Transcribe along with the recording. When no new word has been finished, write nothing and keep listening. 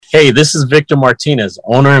Hey, this is Victor Martinez,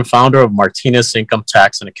 owner and founder of Martinez Income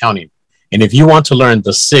Tax and Accounting. And if you want to learn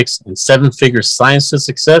the 6 and 7-figure science to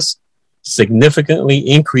success, significantly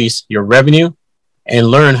increase your revenue, and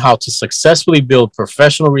learn how to successfully build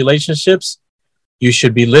professional relationships, you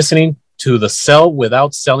should be listening to the Sell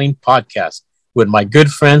Without Selling podcast with my good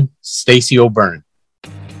friend, Stacey O'Byrne.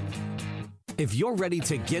 If you're ready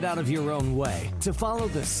to get out of your own way to follow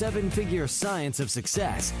the 7-figure science of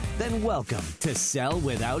success, then welcome to Sell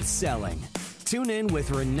Without Selling. Tune in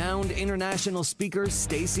with renowned international speaker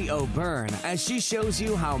Stacey O'Byrne as she shows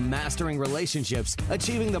you how mastering relationships,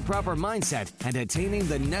 achieving the proper mindset, and attaining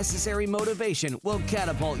the necessary motivation will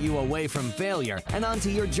catapult you away from failure and onto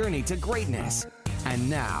your journey to greatness.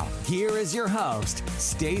 And now, here is your host,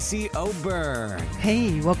 Stacey O'Byrne.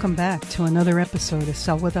 Hey, welcome back to another episode of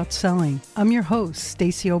Sell Without Selling. I'm your host,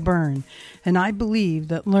 Stacey O'Byrne, and I believe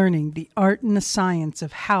that learning the art and the science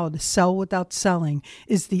of how to sell without selling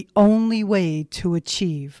is the only way to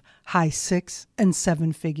achieve high 6 and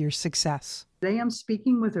 7-figure success. Today I'm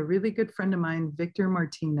speaking with a really good friend of mine, Victor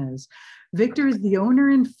Martinez. Victor is the owner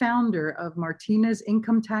and founder of Martinez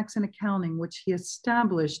Income Tax and Accounting, which he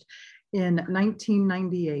established in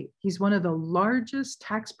 1998. He's one of the largest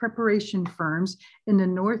tax preparation firms in the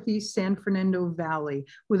Northeast San Fernando Valley,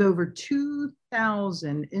 with over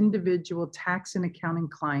 2,000 individual tax and accounting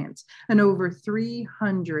clients and over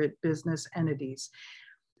 300 business entities.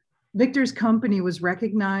 Victor's company was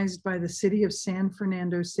recognized by the City of San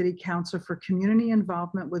Fernando City Council for community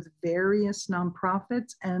involvement with various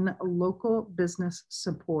nonprofits and local business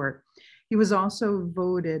support. He was also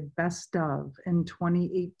voted Best of in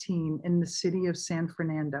 2018 in the City of San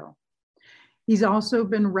Fernando. He's also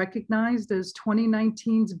been recognized as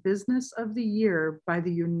 2019's Business of the Year by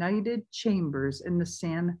the United Chambers in the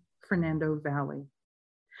San Fernando Valley.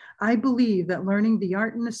 I believe that learning the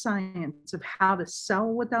art and the science of how to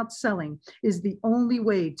sell without selling is the only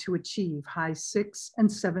way to achieve high 6 and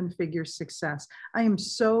 7-figure success. I am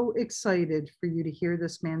so excited for you to hear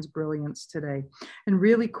this man's brilliance today. And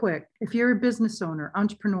really quick, if you're a business owner,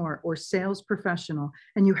 entrepreneur, or sales professional,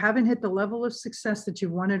 and you haven't hit the level of success that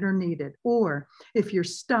you wanted or needed, or if you're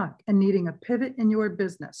stuck and needing a pivot in your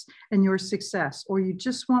business and your success, or you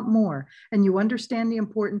just want more, and you understand the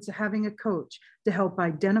importance of having a coach to help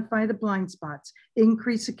identify the blind spots,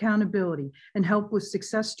 increase accountability, and help with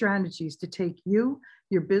success strategies to take you,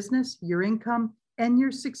 your business, your income, and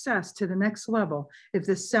your success to the next level. If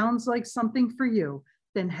this sounds like something for you,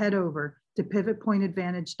 then head over to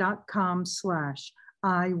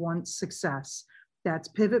pivotpointadvantage.com/I want success. That's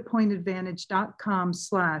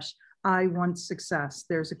pivotpointadvantage.com/I want success.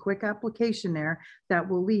 There's a quick application there that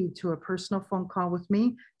will lead to a personal phone call with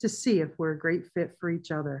me to see if we're a great fit for each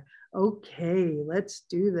other. Okay, let's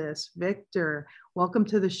do this. Victor, welcome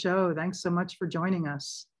to the show. Thanks so much for joining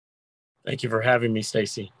us. Thank you for having me,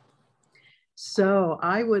 Stacey. So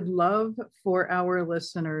I would love for our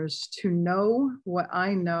listeners to know what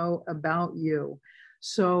I know about you.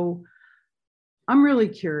 So I'm really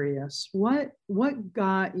curious, what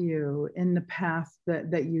got you in the path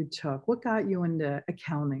that you took? What got you into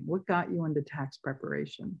accounting? What got you into tax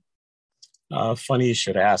preparation? Funny you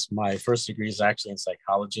should ask. My first degree is actually in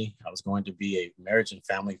psychology. I was going to be a marriage and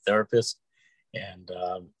family therapist. And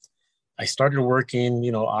I started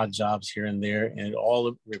working, odd jobs here and there. And it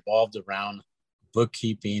all revolved around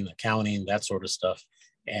bookkeeping, accounting, that sort of stuff.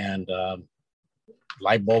 And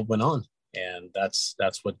light bulb went on. And that's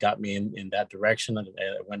what got me in that direction. I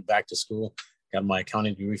went back to school, got my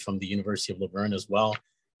accounting degree from the University of La Verne as well.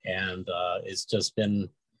 And it's just been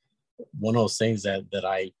one of those things that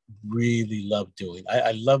I really love doing.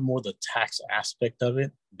 I love more the tax aspect of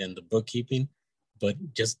it than the bookkeeping, but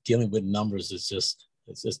just dealing with numbers is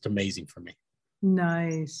it's just amazing for me.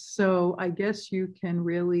 Nice. So I guess you can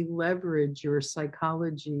really leverage your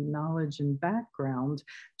psychology knowledge and background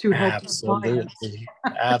to help. Absolutely.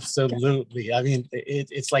 Absolutely. I mean,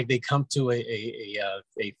 it's like they come to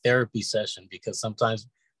a therapy session, because sometimes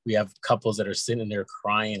we have couples that are sitting there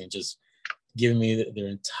crying and just giving me their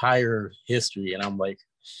entire history. And I'm like,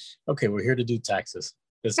 okay, we're here to do taxes.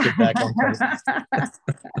 Let's get back on business.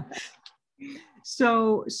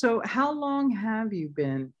 So how long have you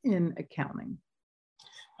been in accounting?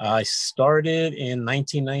 I started in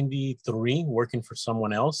 1993 working for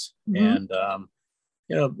someone else. Mm-hmm. And,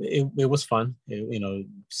 it was fun,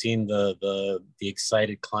 seeing the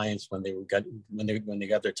excited clients when they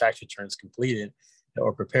got their tax returns completed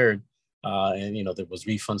or prepared. And there was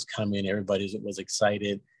refunds coming. Everybody was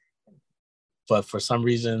excited. But for some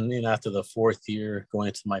reason, after the 4th year, going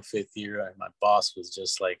into my 5th year, my boss was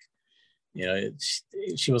just like,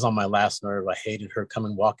 She was on my last nerve. I hated her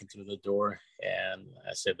coming walking through the door. And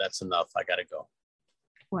I said, that's enough. I got to go.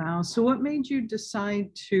 Wow. So what made you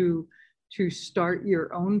decide to start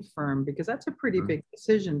your own firm? Because that's a pretty big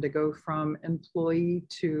decision to go from employee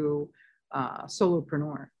to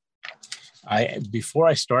solopreneur. Before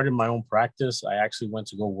I started my own practice, I actually went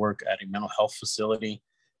to go work at a mental health facility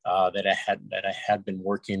that I had been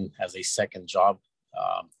working as a second job.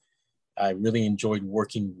 I really enjoyed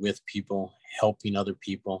working with people, helping other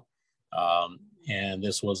people. And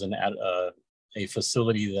this was a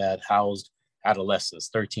facility that housed adolescents,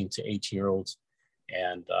 13 to 18-year-olds.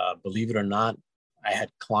 And believe it or not, I had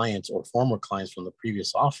clients or former clients from the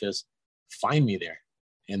previous office find me there.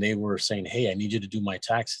 And they were saying, hey, I need you to do my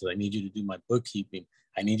taxes. I need you to do my bookkeeping.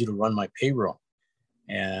 I need you to run my payroll.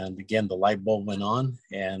 And again, the light bulb went on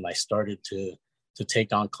and I started to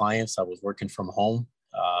take on clients. I was working from home.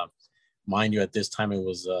 Mind you, at this time, it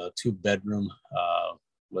was a 2-bedroom,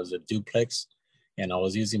 was a duplex. And I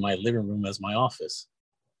was using my living room as my office.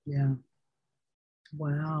 Yeah.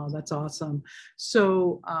 Wow, that's awesome.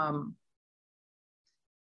 So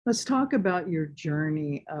let's talk about your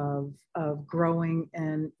journey of growing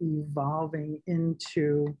and evolving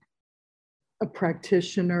into a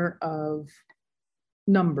practitioner of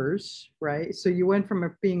numbers, right? So you went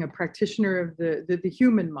from being a practitioner of the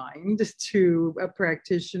human mind to a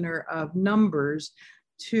practitioner of numbers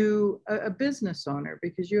to a business owner,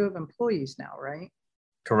 because you have employees now, right?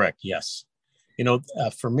 Correct, yes.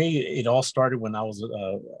 For me, it all started when I was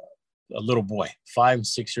a little boy, 5 and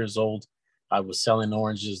 6 years old. I was selling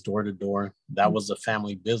oranges door to door. That was a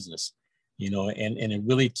family business, and it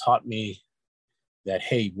really taught me that,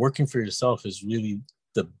 hey, working for yourself is really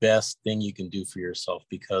the best thing you can do for yourself,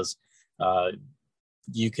 because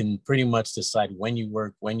you can pretty much decide when you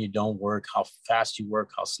work, when you don't work, how fast you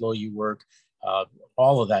work, how slow you work.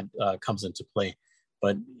 All of that comes into play.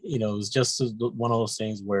 But, it was just one of those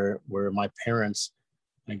things where my parents,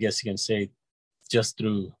 I guess you can say, just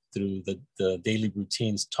through the daily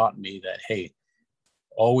routines taught me that, hey,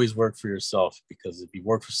 always work for yourself, because if you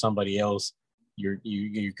work for somebody else, you're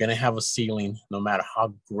going to have a ceiling. No matter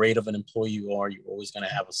how great of an employee you are, you're always going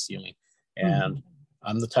to have a ceiling. And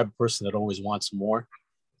I'm the type of person that always wants more.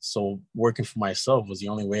 So working for myself was the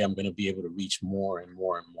only way I'm going to be able to reach more and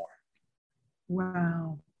more and more.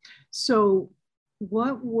 Wow. So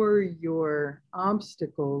what were your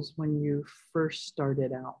obstacles when you first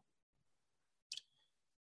started out?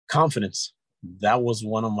 Confidence. That was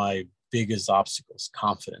one of my biggest obstacles,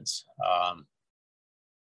 confidence.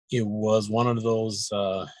 It was one of those,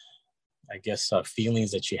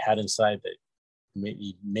 feelings that you had inside that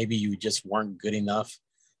maybe you just weren't good enough.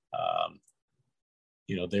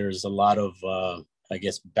 There's a lot of,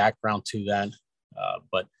 background to that.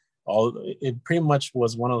 But it pretty much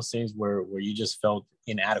was one of those things where you just felt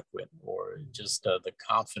inadequate, or just the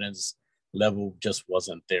confidence level just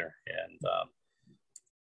wasn't there. And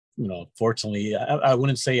fortunately, I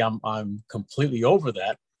wouldn't say I'm completely over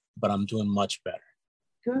that, but I'm doing much better.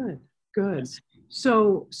 Good. Yes.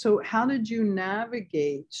 So how did you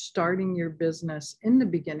navigate starting your business in the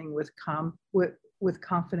beginning with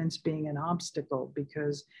confidence being an obstacle?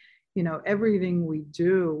 Because everything we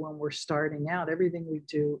do when we're starting out, everything we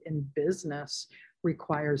do in business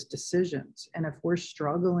requires decisions. And if we're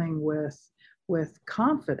struggling with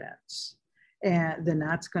confidence, and then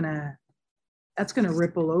that's going to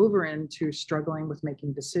ripple over into struggling with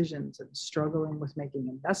making decisions, and struggling with making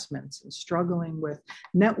investments, and struggling with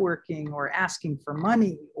networking, or asking for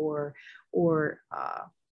money, or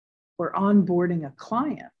onboarding a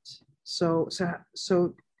client. So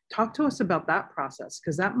talk to us about that process,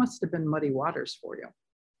 because that must have been muddy waters for you.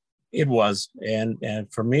 It was. And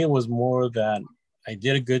for me, it was more that I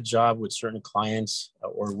did a good job with certain clients,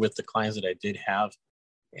 or with the clients that I did have,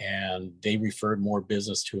 and they referred more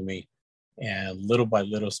business to me. And little by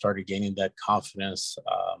little started gaining that confidence,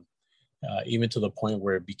 even to the point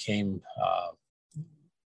where it became,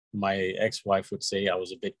 my ex-wife would say I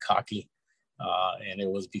was a bit cocky. And it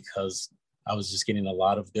was because I was just getting a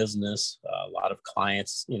lot of business, a lot of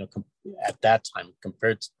clients, at that time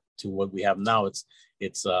compared to what we have now,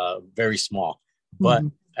 it's very small. But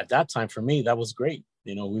at that time, for me, that was great.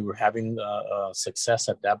 We were having success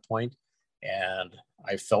at that point, and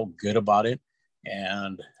I felt good about it.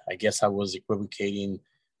 And I guess I was equivocating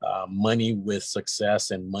money with success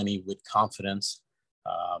and money with confidence.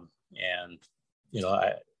 And,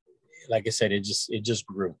 like I said, it just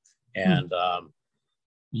grew. And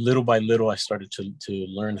little by little, I started to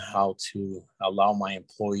learn how to allow my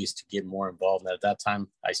employees to get more involved. And at that time,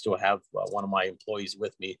 I still have one of my employees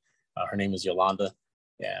with me. Her name is Yolanda.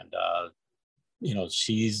 And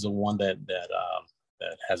she's the one that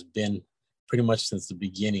has been pretty much since the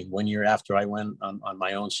beginning. 1 year after I went on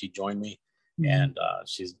my own, she joined me, and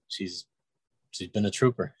she's been a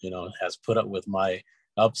trooper. Has put up with my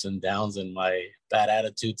ups and downs and my bad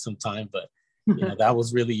attitude sometimes, but that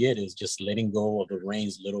was really it, is just letting go of the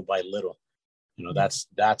reins little by little.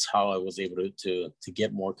 That's how I was able to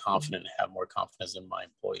get more confident and have more confidence in my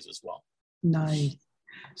employees as well. Nice.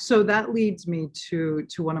 So that leads me to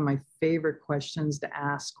one of my favorite questions to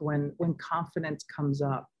ask when confidence comes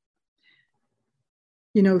up.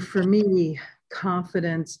 For me,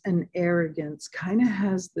 confidence and arrogance kind of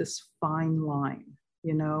has this fine line.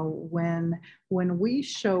 When we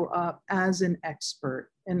show up as an expert,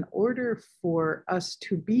 in order for us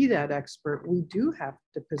to be that expert, we do have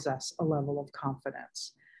to possess a level of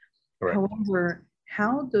confidence. Correct. However,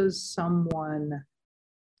 how does someone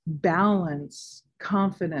balance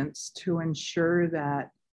confidence to ensure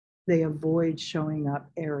that they avoid showing up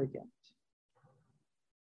arrogant?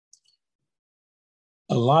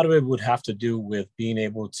 A lot of it would have to do with being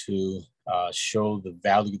able to show the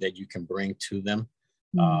value that you can bring to them.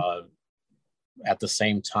 At the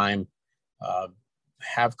same time,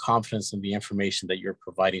 have confidence in the information that you're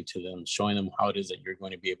providing to them, showing them how it is that you're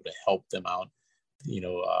going to be able to help them out.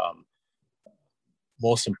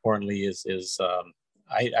 Most importantly is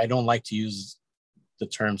I don't like to use the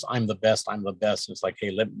terms, I'm the best. It's like,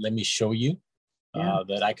 hey, let me show you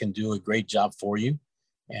that I can do a great job for you.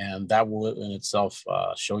 And that will in itself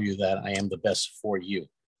show you that I am the best for you.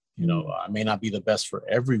 I may not be the best for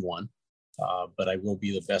everyone, but I will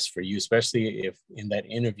be the best for you, especially if in that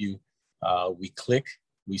interview we click,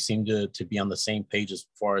 we seem to be on the same page as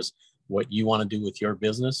far as what you want to do with your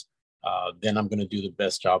business. Then I'm going to do the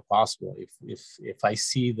best job possible. If I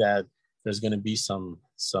see that there's going to be some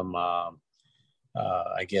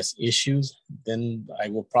I guess issues, then I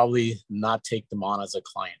will probably not take them on as a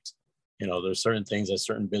client. There's certain things that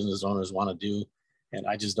certain business owners want to do, and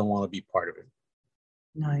I just don't want to be part of it.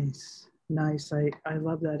 Nice. I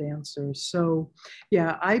love that answer. So,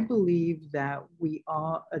 yeah, I believe that we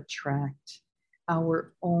all attract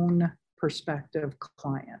our own prospective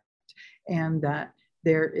client, and that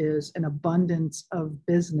there is an abundance of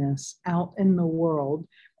business out in the world,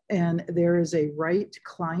 and there is a right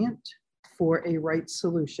client for a right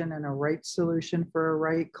solution and a right solution for a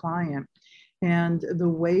right client. And the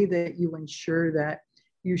way that you ensure that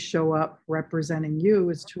you show up representing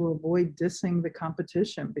you is to avoid dissing the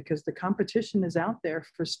competition, because the competition is out there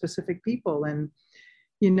for specific people, and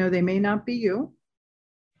they may not be you,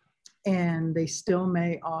 and they still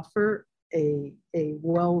may offer a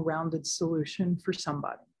well-rounded solution for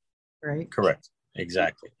somebody, right? Correct.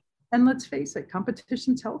 Exactly. And let's face it,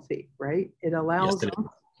 competition's healthy, right? It allows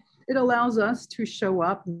us to show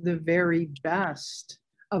up the very best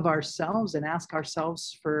of ourselves and ask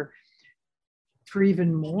ourselves for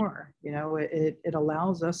even more. It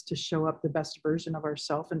allows us to show up the best version of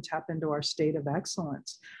ourselves and tap into our state of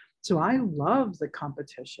excellence. So I love the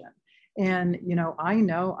competition. And, I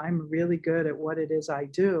know I'm really good at what it is I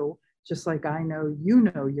do, just like I know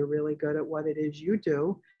you're really good at what it is you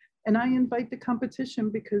do. And I invite the competition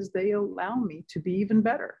because they allow me to be even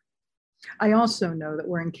better. I also know that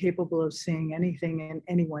we're incapable of seeing anything in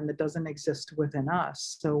anyone that doesn't exist within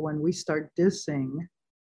us. So when we start dissing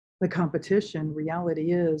the competition,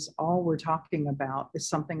 reality is all we're talking about is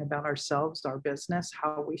something about ourselves, our business,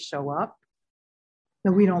 how we show up,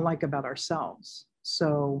 that we don't like about ourselves.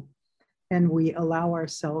 So, and we allow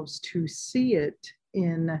ourselves to see it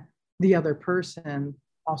in the other person,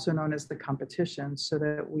 also known as the competition, so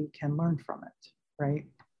that we can learn from it, right?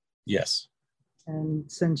 Yes.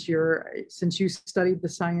 And since you studied the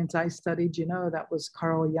science I studied, that was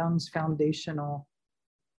Carl Jung's foundational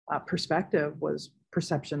perspective was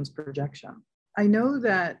perception's projection. I know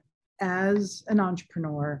that as an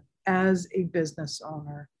entrepreneur, as a business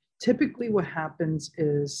owner, typically what happens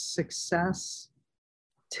is success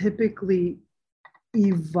typically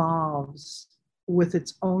evolves with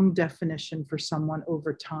its own definition for someone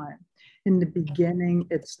over time. In the beginning,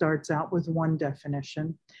 it starts out with one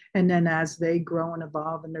definition. And then as they grow and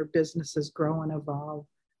evolve and their businesses grow and evolve,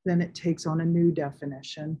 then it takes on a new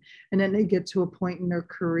definition. And then they get to a point in their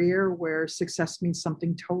career where success means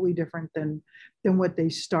something totally different than what they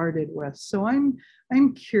started with. So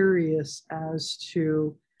I'm curious as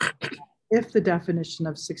to if the definition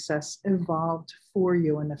of success evolved for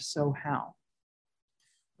you, and if so, how?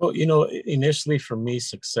 Well, initially for me,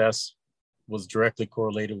 success was directly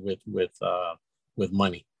correlated with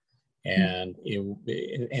money, and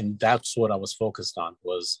and that's what I was focused on,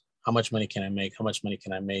 was how much money can I make? How much money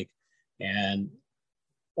can I make? And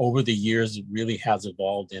over the years, it really has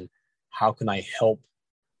evolved in how can I help,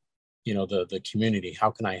 the community?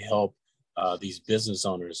 How can I help these business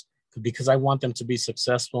owners? Because I want them to be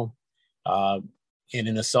successful, and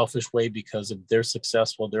in a selfish way, because if they're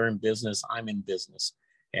successful, they're in business, I'm in business.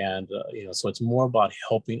 And, so it's more about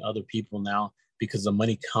helping other people now, because the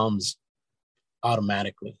money comes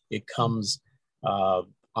automatically. It comes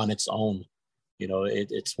on its own.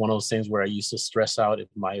 It's one of those things where I used to stress out if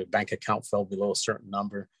my bank account fell below a certain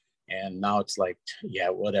number. And now it's like, yeah,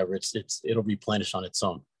 whatever, it'll replenish on its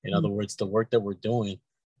own. In other words, the work that we're doing,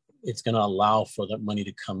 it's going to allow for that money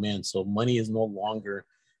to come in. So money is no longer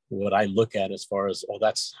what I look at as far as, oh,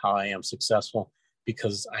 that's how I am successful,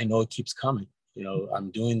 because I know it keeps coming.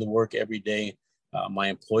 I'm doing the work every day. My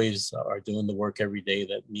employees are doing the work every day.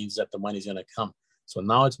 That means that the money's going to come. So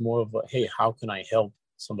now it's more of a, hey, how can I help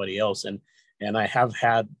somebody else? And I have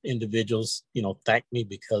had individuals, thank me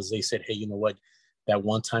because they said, hey, you know what, that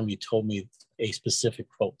one time you told me a specific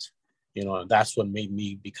quote, and that's what made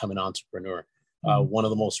me become an entrepreneur. One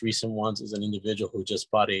of the most recent ones is an individual who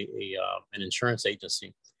just bought an insurance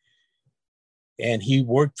agency. And he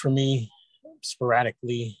worked for me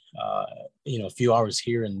sporadically, a few hours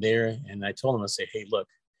here and there. And I told him, I said, hey, look,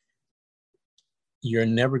 you're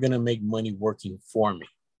never going to make money working for me,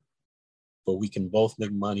 but we can both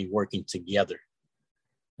make money working together.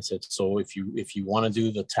 I said, so if you want to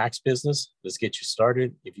do the tax business, let's get you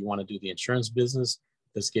started. If you want to do the insurance business,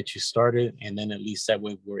 let's get you started. And then at least that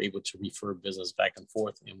way we're able to refer business back and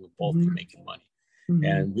forth, and we'll both be making money.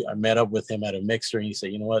 And I met up with him at a mixer, and he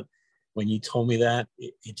said, you know what, when you told me that,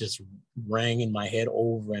 it just rang in my head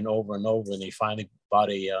over and over and over. And they finally bought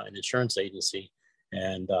an insurance agency,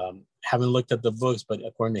 and haven't looked at the books, but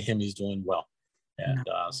according to him, he's doing well. And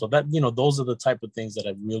so that, those are the type of things that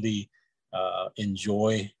I really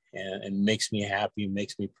enjoy, and makes me happy,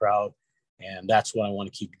 makes me proud. And that's what I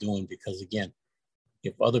want to keep doing, because again,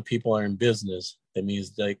 if other people are in business, that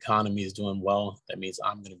means the economy is doing well. That means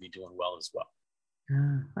I'm going to be doing well as well.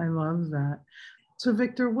 Yeah, I love that. So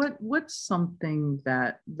Victor, what's something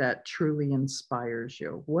that truly inspires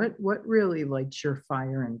you? What really lights your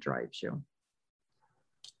fire and drives you?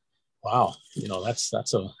 Wow, that's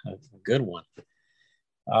a good one.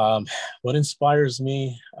 What inspires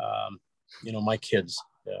me, my kids.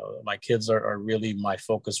 My kids are really my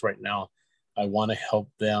focus right now. I want to help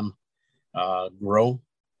them grow,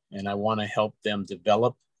 and I want to help them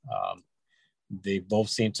develop. They both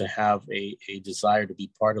seem to have a desire to be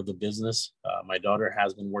part of the business. My daughter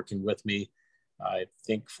has been working with me, I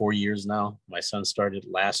think 4 years now. My son started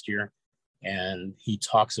last year, and he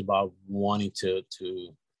talks about wanting to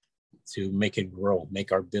make it grow,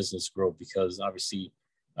 make our business grow, because obviously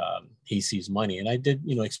he sees money. And I did,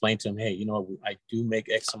 explain to him, hey, I do make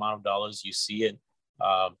X amount of dollars. You see it.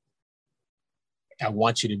 I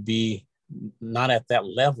want you to be not at that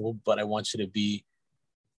level, but I want you to be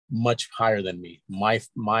much higher than me.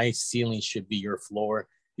 My ceiling should be your floor,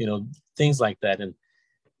 things like that. And,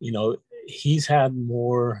 he's had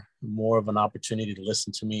more of an opportunity to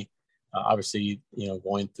listen to me. Obviously,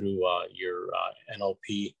 going through your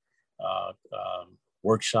NLP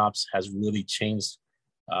workshops has really changed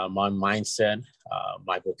my mindset,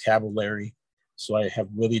 my vocabulary. So I have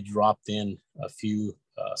really dropped in a few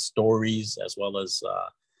stories, as well as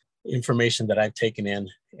information that I've taken in,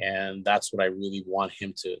 and that's what I really want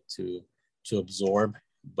him to absorb.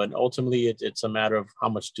 But ultimately, it's a matter of how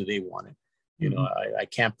much do they want it. I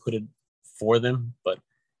can't put it for them, but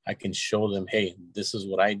I can show them, hey, this is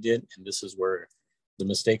what I did, and this is where the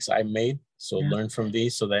mistakes I made. So learn from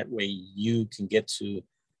these, so that way you can get to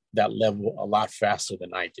that level a lot faster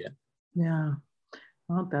than I did. Yeah.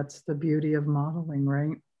 Well, that's the beauty of modeling,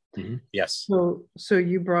 right? Mm-hmm. Yes. So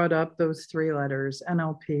you brought up those 3 letters,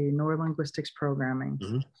 NLP, Neurolinguistics Programming.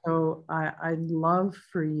 Mm-hmm. So I'd love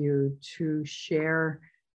for you to share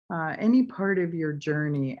any part of your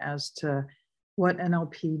journey as to what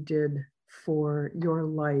NLP did for your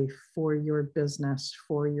life, for your business,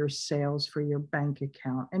 for your sales, for your bank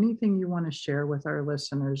account. Anything you want to share with our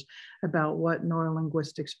listeners about what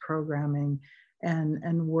Neurolinguistics Programming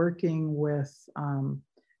and working with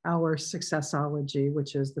our Successology,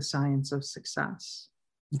 which is the science of success.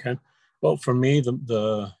 Okay. Well, for me,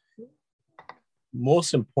 the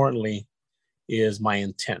most importantly is my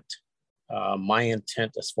intent. My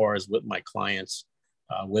intent as far as with my clients,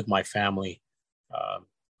 with my family.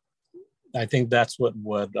 I think that's what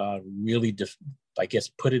really, I guess,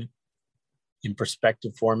 put it in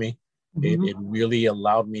perspective for me. Mm-hmm. It really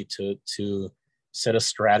allowed me to set a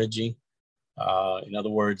strategy. In other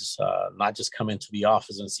words, not just come into the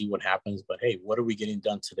office and see what happens, but hey, what are we getting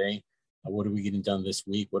done today? What are we getting done this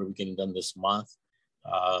week? What are we getting done this month?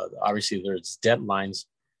 Obviously, there's deadlines,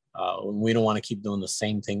 We don't want to keep doing the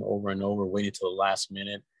same thing over and over, waiting till the last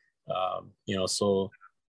minute. So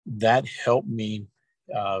that helped me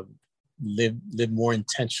live more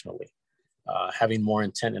intentionally, having more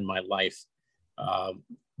intent in my life.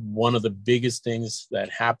 One of the biggest things that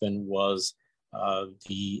happened was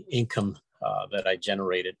the income that I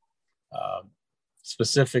generated,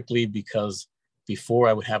 specifically because before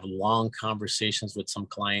I would have long conversations with some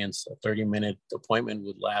clients. A 30-minute appointment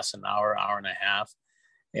would last an hour, hour and a half.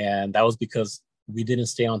 And that was because we didn't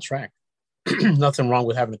stay on track. Nothing wrong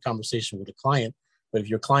with having a conversation with a client, but if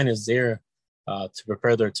your client is there to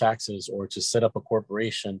prepare their taxes or to set up a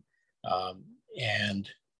corporation, and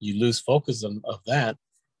you lose focus of that,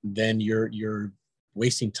 then you're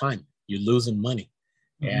wasting time. You're losing money.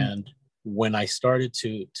 Mm-hmm. And when I started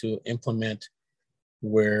to implement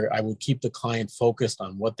where I would keep the client focused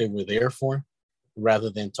on what they were there for, rather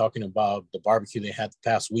than talking about the barbecue they had the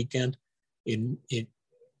past weekend,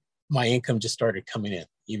 my income just started coming in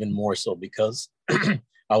even more so because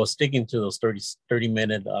I was sticking to those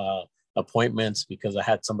 30-minute appointments because I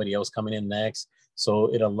had somebody else coming in next.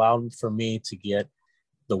 So it allowed for me to get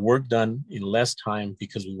the work done in less time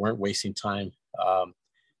because we weren't wasting time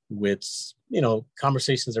with,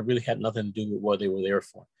 conversations that really had nothing to do with what they were there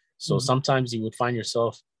for. So mm-hmm. Sometimes you would find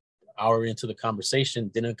yourself hour into the conversation,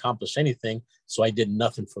 didn't accomplish anything. So I did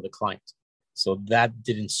nothing for the client. So that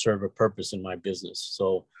didn't serve a purpose in my business.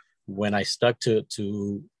 So when I stuck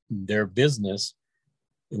to their business,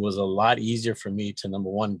 it was a lot easier for me to,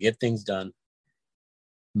 number one, get things done,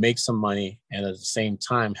 make some money, and at the same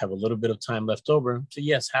time, have a little bit of time left over to,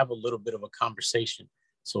 yes, have a little bit of a conversation.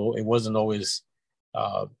 So it wasn't always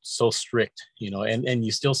so strict, and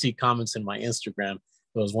you still see comments in my Instagram.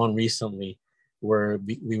 There was one recently where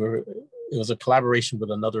it was a collaboration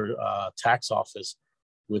with another tax office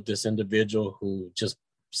with this individual who just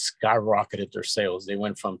skyrocketed their sales. They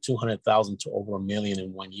went from 200,000 to over $1 million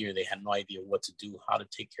in 1 year. They had no idea what to do, how to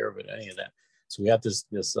take care of it, any of that. So we had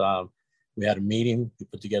we had a meeting. We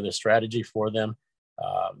put together a strategy for them.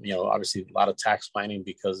 Obviously a lot of tax planning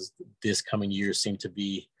because this coming year seemed to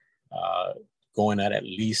be going at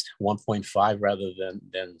least 1.5 rather than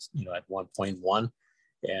at 1.1.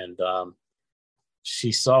 And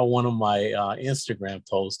she saw one of my Instagram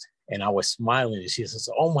posts and I was smiling and she says,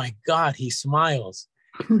 "Oh my God, he smiles."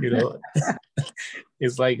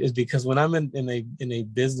 It's because when I'm in a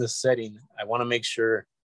business setting, I want to make sure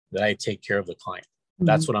that I take care of the client. Mm-hmm.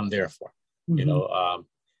 That's what I'm there for. Mm-hmm.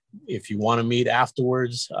 If you want to meet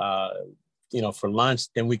afterwards, for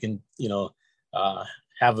lunch, then we can,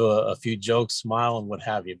 have a few jokes, smile and what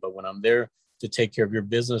have you. But when I'm there to take care of your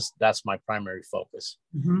business, that's my primary focus.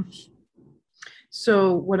 Mm-hmm.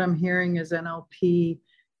 So what I'm hearing is NLP,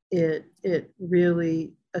 it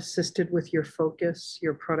really assisted with your focus,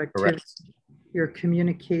 your productivity, correct, your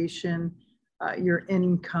communication, your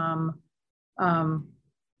income.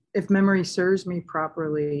 If memory serves me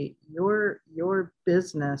properly, your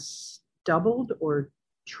business doubled or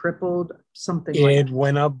tripled, something like that. It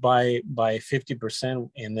went up by 50%,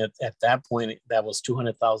 and at that point, that was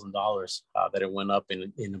 $200,000 that it went up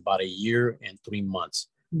in about a year and 3 months.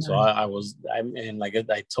 Nice. So and like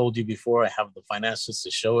I told you before, I have the finances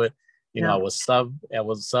to show it. I was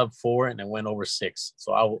sub 4 and it went over 6.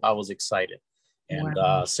 So I was excited. And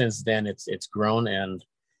wow. Since then it's grown and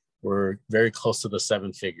we're very close to the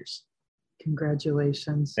 7 figures.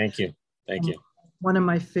 Congratulations. Thank you. One of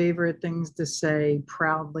my favorite things to say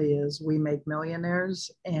proudly is we make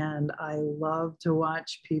millionaires, and I love to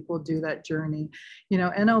watch people do that journey.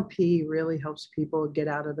 NLP really helps people get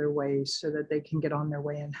out of their way so that they can get on their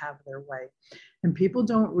way and have their way. And people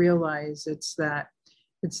don't realize it's that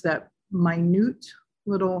minute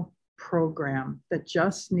little program that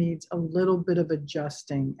just needs a little bit of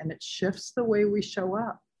adjusting, and it shifts the way we show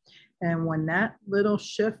up. And when that little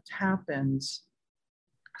shift happens,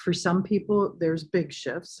 for some people, there's big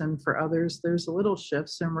shifts, and for others, there's little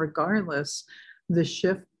shifts. And regardless, the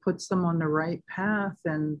shift puts them on the right path,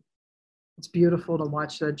 and it's beautiful to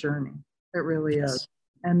watch that journey. It really is.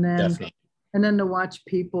 And then to watch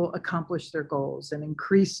people accomplish their goals and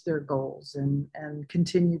increase their goals and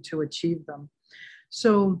continue to achieve them.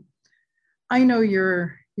 So I know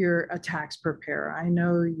you're a tax preparer. I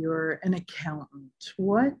know you're an accountant.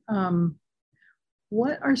 What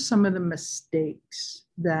are some of the mistakes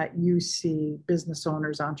that you see business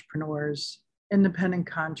owners, entrepreneurs, independent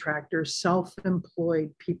contractors,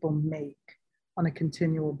 self-employed people make on a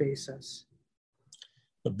continual basis?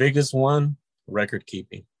 The biggest one, record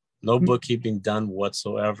keeping. No mm-hmm. bookkeeping done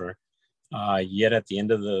whatsoever. Yet at the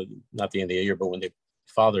end of not the end of the year, but when they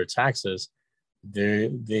file their taxes,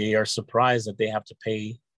 they are surprised that they have to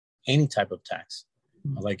pay any type of tax.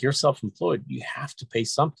 Like you're self-employed, you have to pay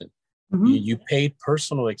something. Mm-hmm. You paid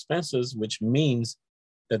personal expenses, which means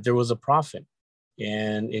that there was a profit.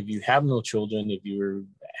 And if you have no children, if you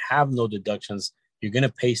have no deductions, you're going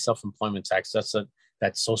to pay self-employment tax.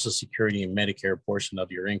 That Social Security and Medicare portion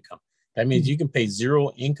of your income. That means you can pay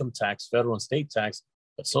zero income tax, federal and state tax,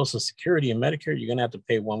 but Social Security and Medicare, you're going to have to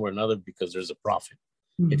pay one way or another because there's a profit.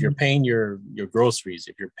 Mm-hmm. If you're paying your groceries,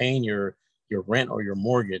 if you're paying your rent or your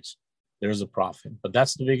mortgage, there's a profit. But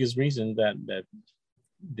that's the biggest reason that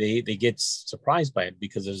they get surprised by it,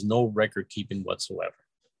 because there's no record keeping whatsoever.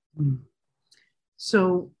 Mm-hmm.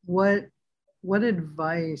 So what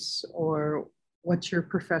advice, or what's your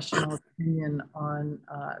professional opinion on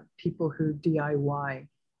people who DIY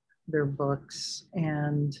their books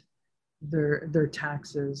and their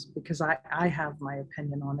taxes? Because I have my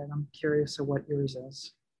opinion on it. I'm curious of what yours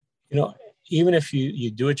is. Even if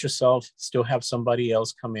you do it yourself, still have somebody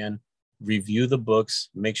else come in, review the books,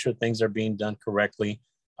 make sure things are being done correctly.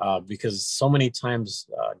 Because so many times,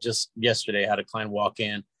 just yesterday, I had a client walk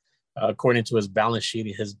in. According to his balance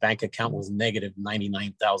sheet, his bank account was negative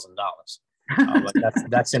 $99,000.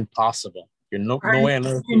 That's impossible. You're no way on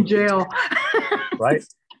earth in jail, right?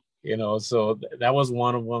 So that was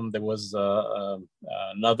one of them. There was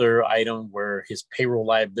another item where his payroll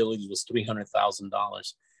liability was $300,000,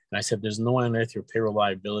 and I said, "There's no way on earth your payroll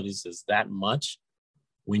liabilities is that much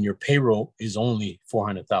when your payroll is only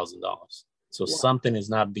 $400,000. So something is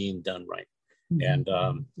not being done right." And,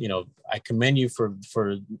 I commend you for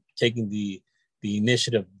taking the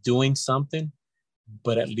initiative, doing something,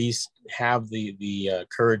 but at least have the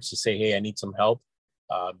courage to say, hey, I need some help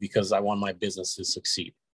because I want my business to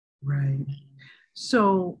succeed. Right.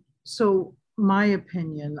 So my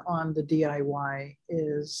opinion on the DIY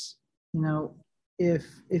is,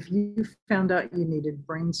 if you found out you needed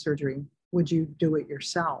brain surgery, would you do it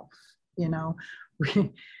yourself?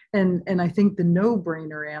 And I think the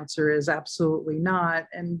no-brainer answer is absolutely not.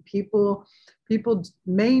 And people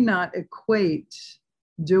may not equate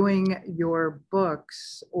doing your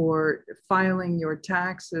books or filing your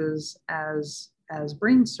taxes as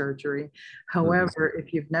brain surgery. However,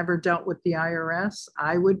 if you've never dealt with the IRS,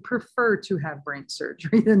 I would prefer to have brain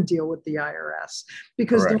surgery than deal with the IRS,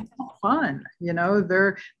 because Correct. They're not fun.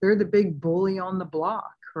 They're the big bully on the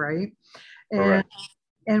block, right?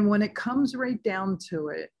 And when it comes right down to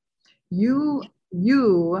it, you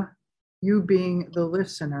being the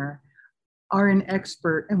listener are an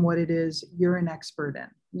expert in what it is you're an expert in.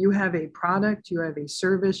 You have a product, you have a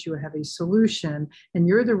service, you have a solution, and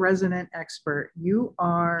you're the resident expert.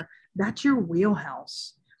 That's your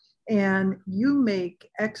wheelhouse. And you make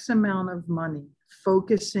X amount of money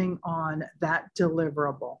focusing on that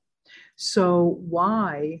deliverable. So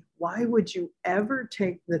why would you ever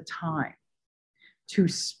take the time to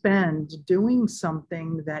spend doing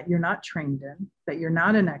something that you're not trained in, that you're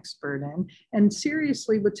not an expert in, and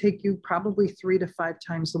seriously would take you probably 3 to 5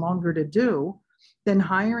 times longer to do than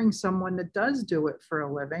hiring someone that does do it for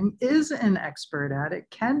a living, is an expert at it,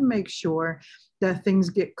 can make sure that things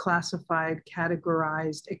get classified,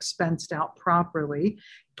 categorized, expensed out properly,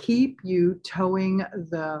 keep you towing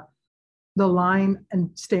the line and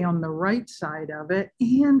stay on the right side of it.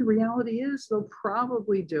 And reality is they'll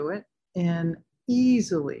probably do it in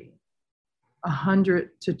easily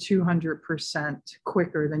 100 to 200%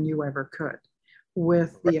 quicker than you ever could,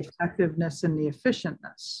 with the effectiveness and the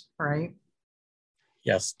efficientness, right?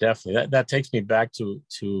 Yes, definitely. That takes me back to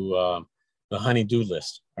the honey-do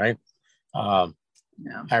list, right?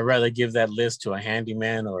 I'd rather give that list to a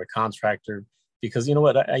handyman or a contractor, because you know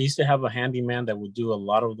what? I used to have a handyman that would do a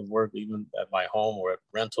lot of the work, even at my home or at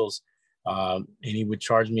rentals, and he would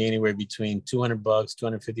charge me anywhere between $200,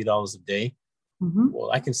 $250 a day. Mm-hmm. Well,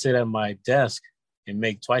 I can sit at my desk and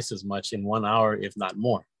make twice as much in 1 hour, if not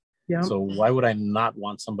more. Yeah. So why would I not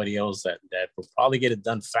want somebody else that will probably get it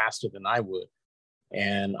done faster than I would,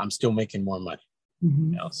 and I'm still making more money?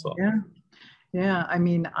 Mm-hmm. Yeah. I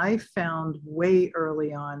mean, I found way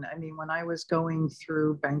early on, when I was going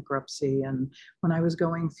through bankruptcy and when I was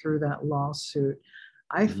going through that lawsuit,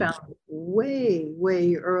 I found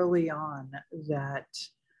way early on that,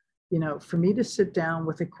 for me to sit down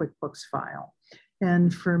with a QuickBooks file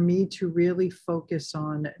and for me to really focus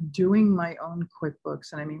on doing my own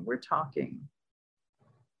QuickBooks, and we're talking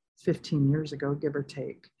 15 years ago, give or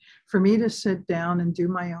take, for me to sit down and do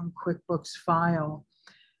my own QuickBooks file,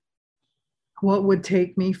 what would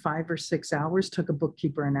take me 5 or 6 hours took a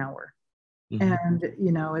bookkeeper an hour. Mm-hmm. And,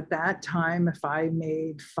 at that time, if I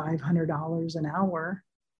made $500 an hour,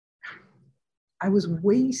 I was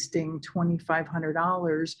wasting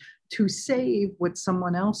 $2,500 to save what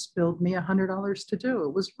someone else billed me $100 to do.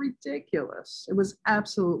 It was ridiculous. It was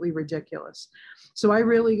absolutely ridiculous. So I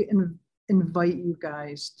really invite you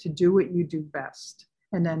guys to do what you do best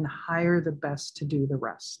and then hire the best to do the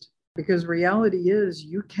rest. Because reality is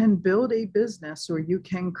you can build a business or you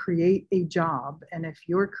can create a job. And if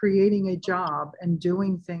you're creating a job and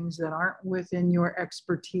doing things that aren't within your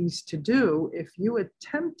expertise to do, if you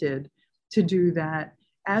attempted to do that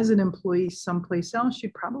as an employee someplace else,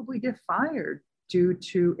 you'd probably get fired due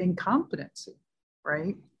to incompetency,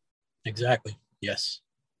 right? Exactly. Yes.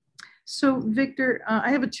 So, Victor, I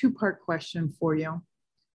have a two-part question for you.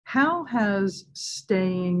 How has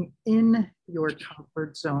staying in your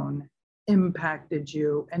comfort zone impacted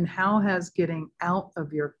you, and how has getting out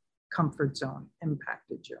of your comfort zone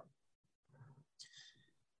impacted you?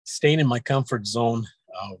 Staying in my comfort zone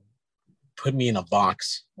put me in a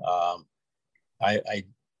box. I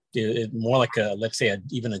did it more like let's say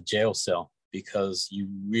even a jail cell, because you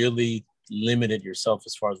really limited yourself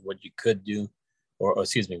as far as what you could do, or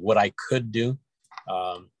excuse me, what I could do.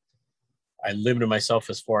 I limited myself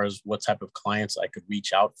as far as what type of clients I could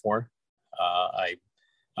reach out for.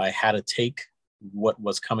 I had to take what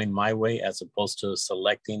was coming my way as opposed to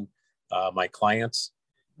selecting my clients.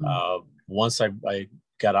 Once I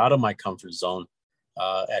got out of my comfort zone,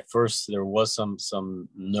 at first there was some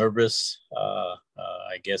nervous,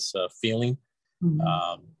 feeling.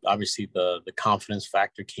 Obviously, the confidence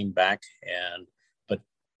factor came back, but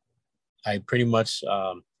I pretty much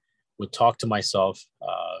would talk to myself.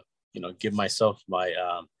 Give myself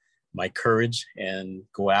my courage and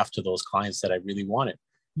go after those clients that I really wanted.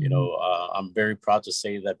 I'm very proud to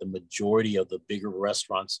say that the majority of the bigger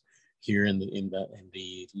restaurants here in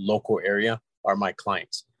the local area are my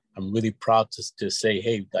clients. I'm really proud to say,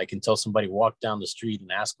 hey, I can tell somebody walk down the street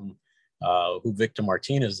and ask them who Victor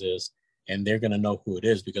Martinez is, and they're going to know who it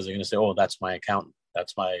is, because they're going to say, oh, that's my accountant,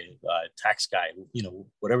 that's my tax guy,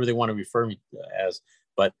 whatever they want to refer me as.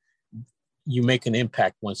 But you make an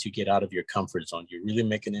impact once you get out of your comfort zone. You really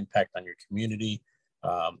make an impact on your community,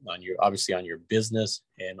 on your business,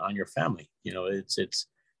 and on your family.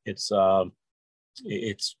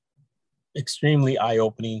 It's extremely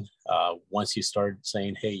eye-opening once you start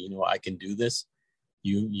saying, hey, I can do this.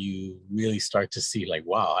 You really start to see like,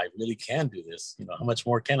 wow, I really can do this. How much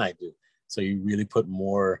more can I do? So you really put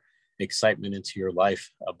more excitement into your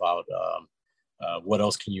life about what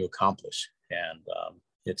else can you accomplish. And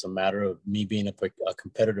it's a matter of me being a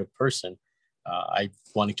competitive person. I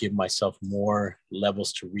want to give myself more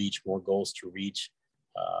levels to reach, more goals to reach.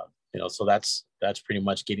 So that's pretty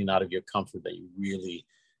much getting out of your comfort, that you really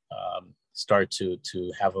start to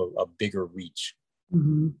have a bigger reach.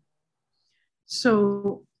 Mm-hmm.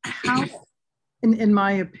 So how, in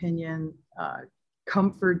my opinion,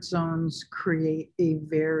 comfort zones create a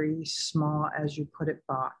very small, as you put it,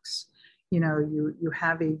 box. You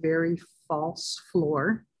have a very false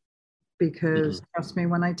floor, because trust me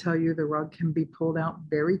when I tell you, the rug can be pulled out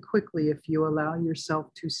very quickly if you allow yourself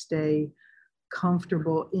to stay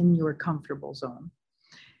comfortable in your comfortable zone.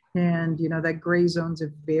 And that gray zone's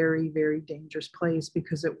a very, very dangerous place,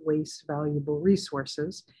 because it wastes valuable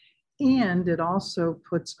resources, and it also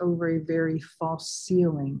puts over a very false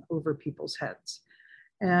ceiling over people's heads.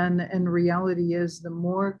 And reality is, the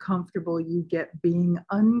more comfortable you get being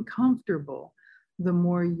uncomfortable, the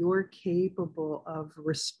more you're capable of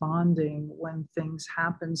responding when things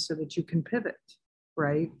happen, so that you can pivot,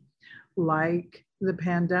 right? Like the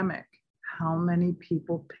pandemic, how many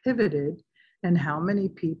people pivoted and how many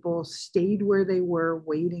people stayed where they were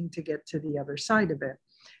waiting to get to the other side of it.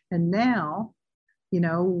 And now,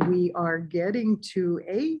 we are getting to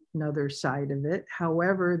another side of it.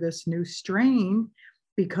 However, this new strain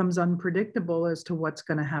becomes unpredictable as to what's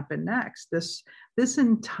going to happen next. This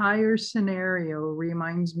entire scenario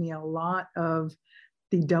reminds me a lot of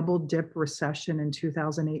the double dip recession in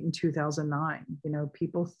 2008 and 2009.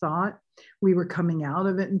 People thought we were coming out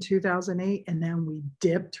of it in 2008, and then we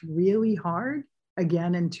dipped really hard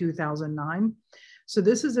again in 2009. So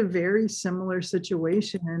this is a very similar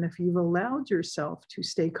situation. And if you've allowed yourself to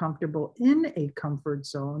stay comfortable in a comfort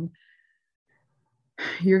zone,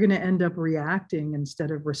 you're going to end up reacting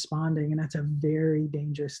instead of responding. And that's a very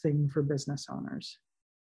dangerous thing for business owners.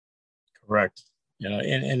 Correct.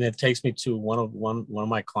 And it takes me to one of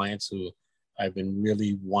my clients who I've been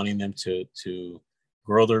really wanting them to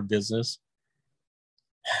grow their business.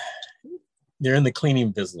 They're in the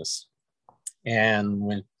cleaning business.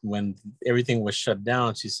 And when everything was shut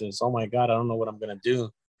down, she says, oh my God, I don't know what I'm going to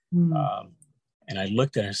do. And I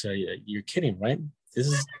looked at her and said, you're kidding, right? This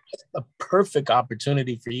is a perfect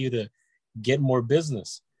opportunity for you to get more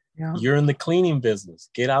business. Yeah. You're in the cleaning business.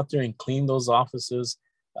 Get out there and clean those offices.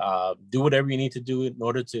 Do whatever you need to do in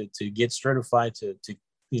order to get certified to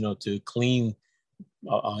clean,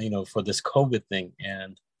 for this COVID thing.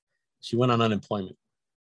 And she went on unemployment.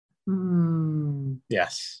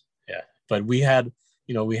 Yes. Yeah. But we had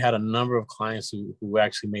a number of clients who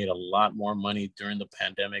actually made a lot more money during the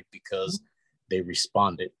pandemic because they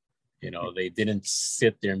responded. They didn't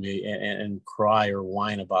sit there and cry or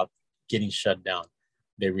whine about getting shut down.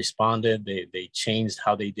 They responded. They changed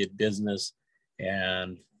how they did business,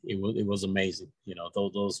 and it was amazing.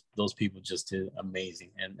 Those people just did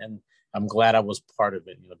amazing, and I'm glad I was part of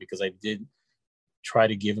it. Because I did try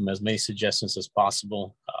to give them as many suggestions as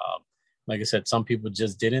possible. Like I said, some people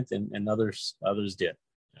just didn't, and others did.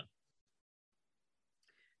 Yeah.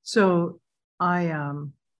 So I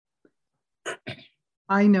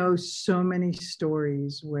know so many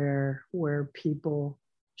stories where people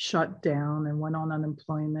shut down and went on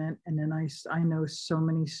unemployment, and then I know so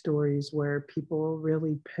many stories where people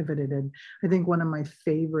really pivoted. And I think one of my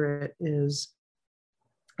favorite is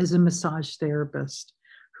a massage therapist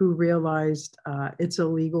who realized it's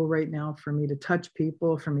illegal right now for me to touch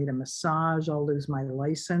people, for me to massage, I'll lose my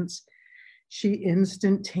license. She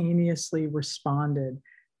instantaneously responded,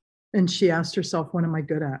 and she asked herself, what am I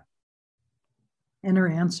good at? And her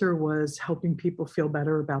answer was helping people feel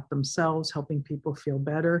better about themselves, helping people feel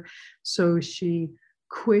better. So she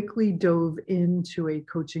quickly dove into a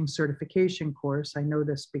coaching certification course. I know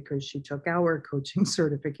this because she took our coaching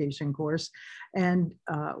certification course, and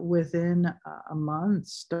within a month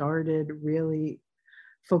started really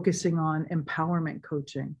focusing on empowerment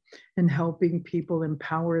coaching and helping people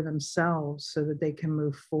empower themselves so that they can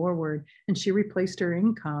move forward. And she replaced her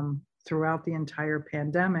income throughout the entire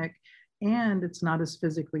pandemic, and it's not as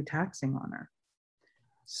physically taxing on her.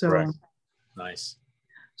 So Correct. Nice.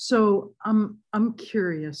 So I'm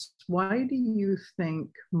curious, why do you think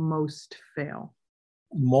most fail?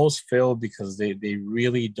 Most fail because they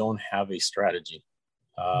really don't have a strategy.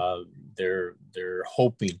 They're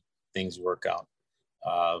hoping things work out.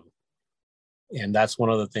 And that's one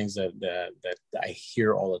of the things that I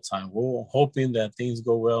hear all the time. Well, hoping that things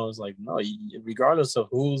go well. Is like, no, regardless of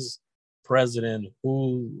who's president,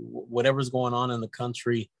 whatever's going on in the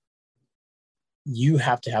country, you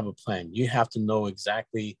have to have a plan. You have to know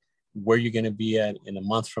exactly where you're going to be at in a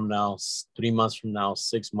month from now, 3 months from now,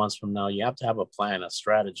 6 months from now. You have to have a plan, a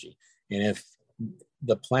strategy. And if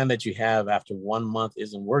the plan that you have after 1 month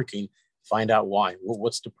isn't working, find out why.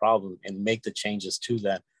 What's the problem, and make the changes to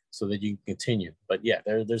that so that you can continue. But yeah,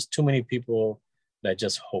 there's too many people that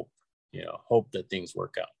just hope that things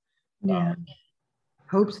work out. Yeah.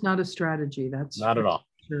 Hope's not a strategy. That's not at all.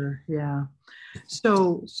 Sure. Yeah.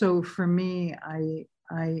 So for me, I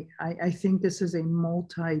think this is a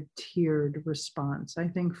multi-tiered response. I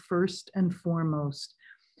think first and foremost,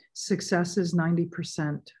 success is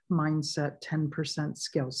 90% mindset, 10%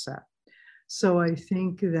 skill set. So I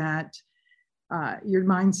think that your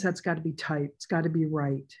mindset's got to be tight. It's got to be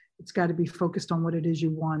right. It's got to be focused on what it is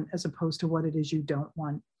you want as opposed to what it is you don't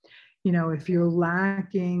want. If you're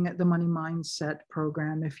lacking the money mindset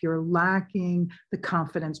program, if you're lacking the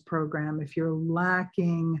confidence program, if you're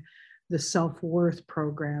lacking the self-worth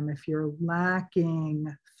program, if you're lacking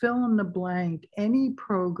fill in the blank, any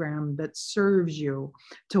program that serves you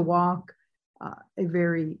to walk a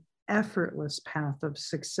very effortless path of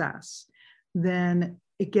success, then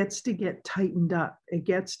it gets to get tightened up. It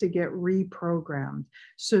gets to get reprogrammed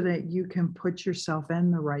so that you can put yourself in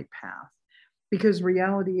the right path. Because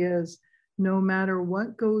reality is, no matter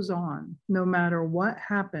what goes on, no matter what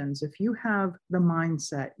happens, if you have the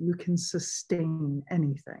mindset, you can sustain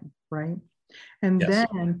anything, right? And Yes.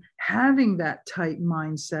 Then having that tight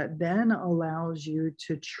mindset then allows you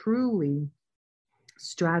to truly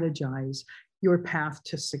strategize your path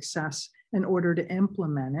to success in order to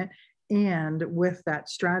implement it. And with that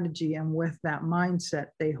strategy and with that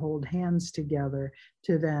mindset, they hold hands together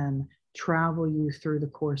to then travel you through the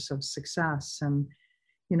course of success. And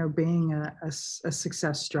being a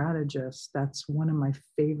success strategist, that's one of my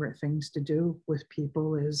favorite things to do with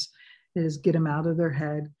people is get them out of their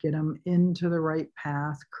head, get them into the right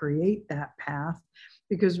path, create that path.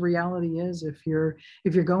 Because reality is, if you're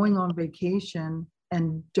going on vacation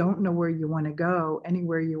and don't know where you want to go,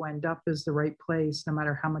 anywhere you end up is the right place, no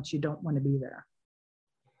matter how much you don't want to be there.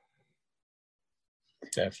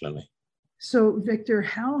 Definitely. So, Victor,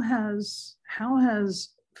 how has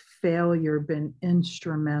failure been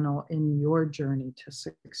instrumental in your journey to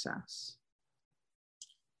success?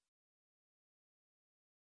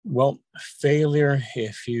 Well, failure,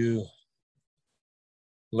 if you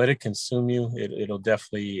let it consume you, it'll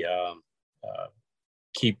definitely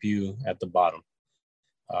keep you at the bottom,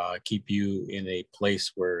 keep you in a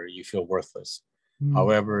place where you feel worthless.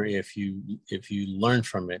 However, if you learn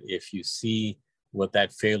from it, if you see what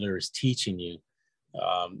that failure is teaching you,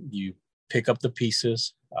 you pick up the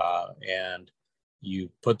pieces and you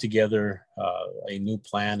put together a new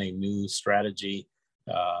plan, a new strategy.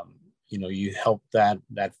 You help that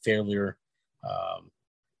failure,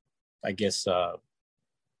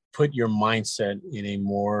 put your mindset in a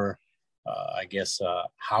more,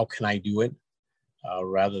 how can I do it,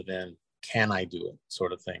 rather than can I do it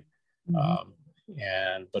sort of thing.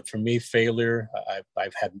 But for me, failure,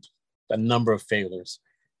 I've had a number of failures,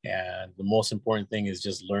 and the most important thing is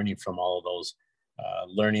just learning from all of those,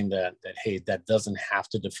 learning that hey, that doesn't have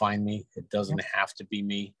to define me. It doesn't have to be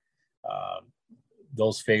me.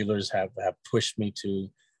 Those failures have pushed me to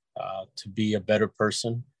be a better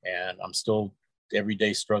person, and I'm still every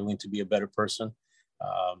day struggling to be a better person.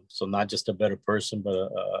 So not just a better person, but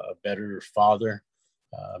a better father,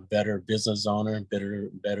 a better business owner,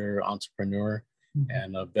 better entrepreneur,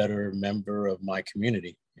 and a better member of my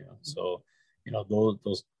community. So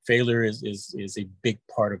those failure is a big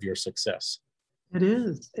part of your success. It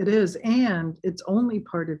is. And it's only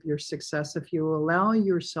part of your success if you allow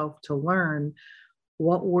yourself to learn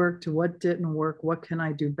what worked, what didn't work, what can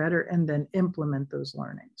I do better, and then implement those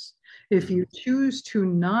learnings. If you choose to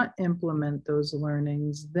not implement those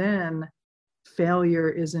learnings, then failure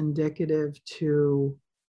is indicative to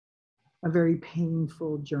a very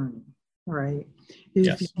painful journey, right?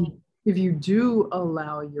 If you do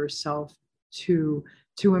allow yourself to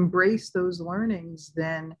embrace those learnings,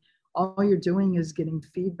 then all you're doing is getting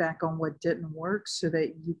feedback on what didn't work so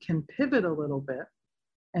that you can pivot a little bit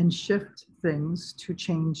and shift things to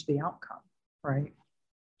change the outcome, right?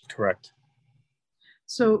 Correct.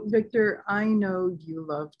 So, Victor, I know you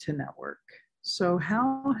love to network. So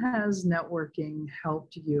how has networking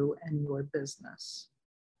helped you and your business?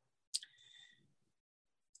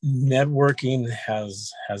 Networking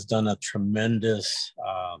has done a tremendous,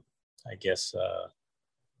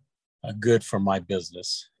 good for my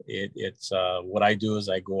business. It's what I do is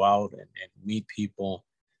I go out and meet people.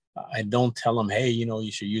 I don't tell them, hey,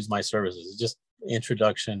 you should use my services. It's just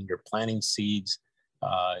introduction. You're planting seeds.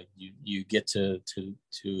 You get to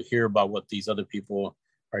hear about what these other people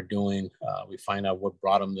are doing. We find out what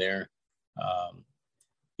brought them there.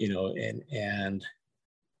 And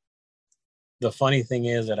the funny thing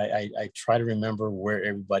is that I try to remember where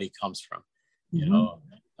everybody comes from.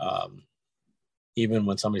 Even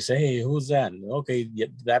when somebody say, hey, who's that? And, okay,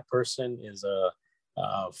 that person is a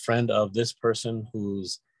friend of this person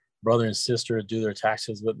whose brother and sister do their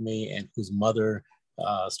taxes with me, and whose mother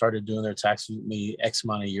started doing their taxes with me X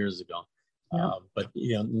amount of years ago. But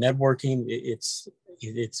networking,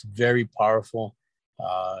 it's very powerful.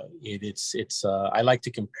 I like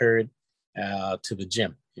to compare it to the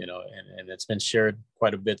gym, and it's been shared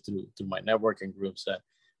quite a bit through my networking groups that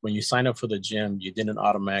when you sign up for the gym, you didn't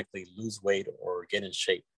automatically lose weight or get in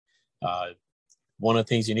shape. One of the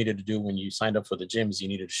things you needed to do when you signed up for the gym is you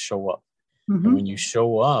needed to show up. And when you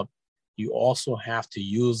show up, you also have to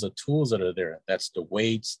use the tools that are there. That's the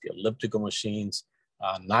weights, the elliptical machines,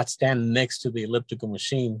 not standing next to the elliptical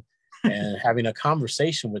machine and having a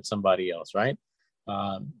conversation with somebody else, right?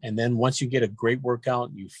 And then once you get a great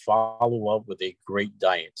workout, you follow up with a great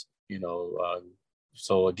diet.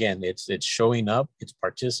 So again, it's showing up, it's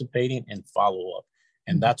participating, and follow up.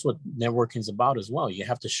 And that's what networking is about as well. You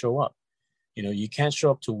have to show up. You can't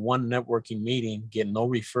show up to one networking meeting, get no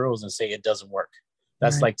referrals, and say it doesn't work.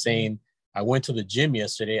 That's like saying, I went to the gym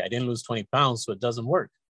yesterday, I didn't lose 20 pounds, so it doesn't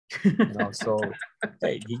work. So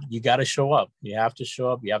hey, you got to show up. You have to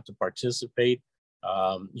show up. You have to participate.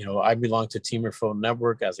 I belong to Team Referral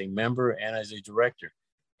Network as a member and as a director.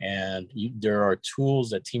 And there are tools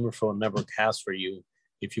that Team Referral Network has for you.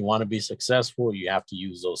 If you want to be successful, you have to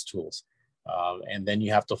use those tools. And then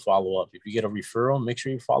you have to follow up. If you get a referral, make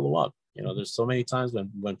sure you follow up. There's so many times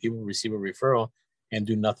when people receive a referral and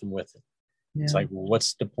do nothing with it. It's like, well,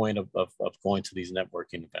 what's the point of going to these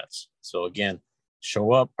networking events? So again,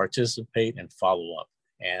 show up, participate, and follow up.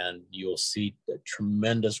 And you'll see a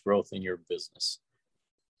tremendous growth in your business.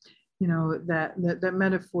 That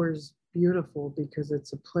metaphor is beautiful because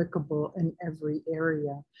it's applicable in every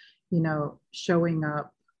area. Showing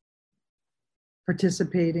up,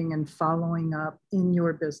 participating, and following up in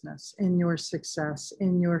your business, in your success,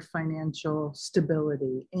 in your financial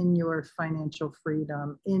stability, in your financial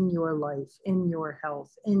freedom, in your life, in your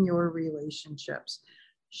health, in your relationships.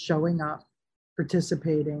 Showing up,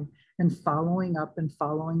 participating, and following up and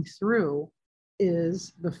following through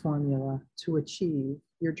is the formula to achieve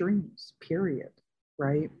your dreams, period,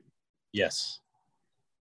 right? Yes.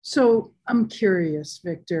 So I'm curious,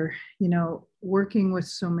 Victor, working with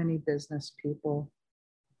so many business people,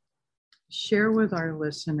 share with our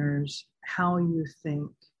listeners how you think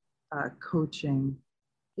coaching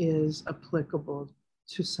is applicable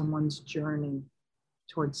to someone's journey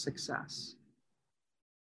towards success.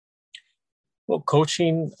 Well,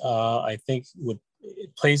 coaching, I think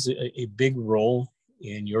it plays a big role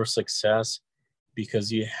in your success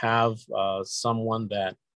because you have someone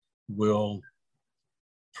that will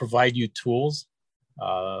provide you tools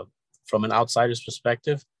from an outsider's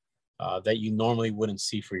perspective that you normally wouldn't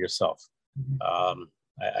see for yourself. Mm-hmm.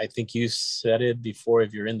 I think you said it before,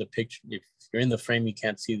 if you're in the picture, if you're in the frame, you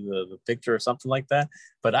can't see the picture or something like that.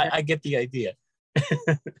 But I get the idea.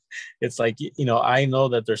 It's like, I know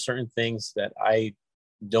that there's certain things that I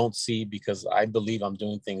don't see because I believe I'm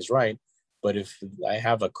doing things right. But if I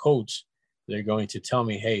have a coach, they're going to tell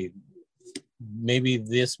me, hey, maybe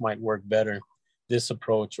this might work better, this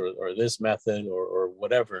approach or this method or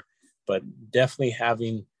whatever. But definitely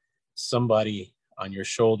having somebody on your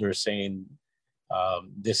shoulder saying,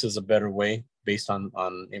 this is a better way based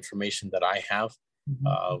on information that I have,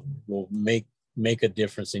 will make a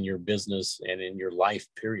difference in your business and in your life,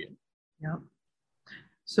 period. Yeah.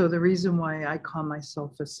 So the reason why I call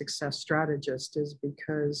myself a success strategist is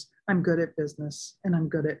because I'm good at business and I'm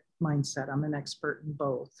good at mindset. I'm an expert in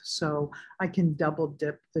both. So I can double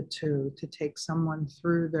dip the two to take someone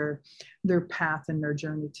through their path and their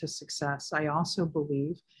journey to success. I also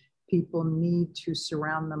believe people need to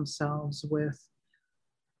surround themselves with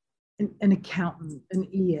an accountant, an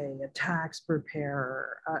EA, a tax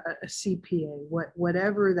preparer, a CPA,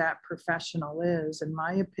 whatever that professional is. In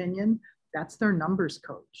my opinion, that's their numbers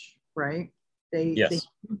coach, right? They need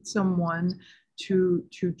someone to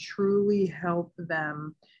truly help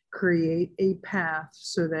them create a path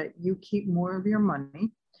so that you keep more of your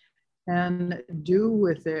money and do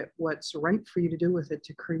with it what's right for you to do with it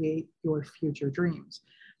to create your future dreams.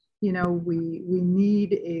 We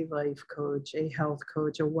need a life coach, a health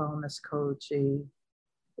coach, a wellness coach,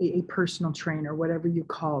 a personal trainer, whatever you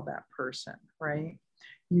call that person, right?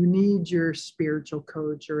 You need your spiritual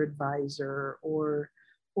coach or advisor or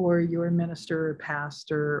your minister or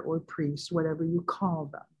pastor or priest, whatever you call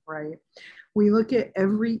them, right? We look at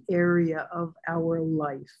every area of our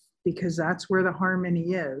life because that's where the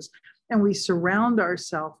harmony is. And we surround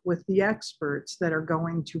ourselves with the experts that are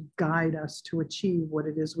going to guide us to achieve what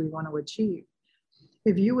it is we want to achieve.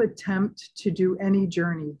 If you attempt to do any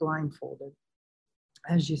journey blindfolded,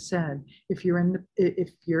 as you said, if you're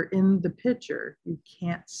in the picture, you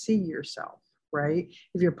can't see yourself, right?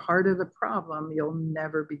 If you're part of the problem, you'll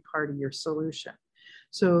never be part of your solution.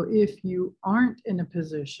 So if you aren't in a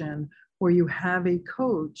position where you have a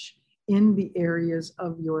coach in the areas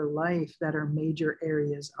of your life that are major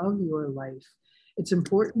areas of your life, it's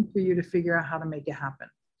important for you to figure out how to make it happen,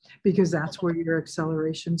 because that's where your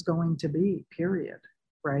acceleration is going to be, period,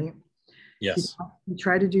 right? Yes. You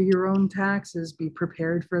try to do your own taxes, be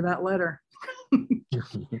prepared for that letter.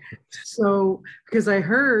 So, because I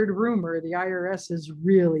heard rumor the IRS is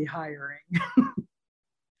really hiring.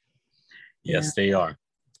 Yes, they are.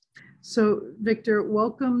 So, Victor,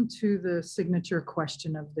 welcome to the signature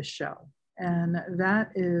question of the show. And that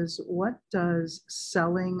is, what does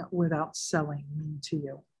selling without selling mean to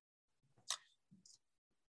you?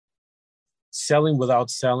 Selling without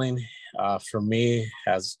selling, for me,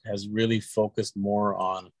 has really focused more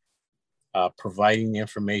on providing the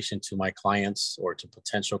information to my clients or to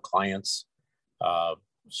potential clients,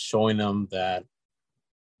 showing them that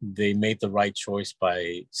they made the right choice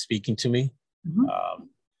by speaking to me. Mm-hmm.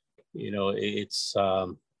 It's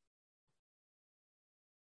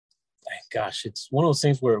it's one of those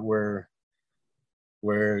things where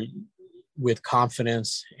with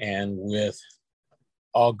confidence and with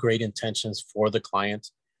all great intentions for the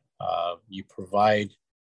client, you provide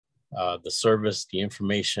the service, the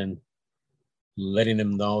information, letting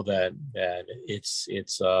them know that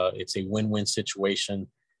it's a win-win situation.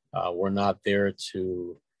 We're not there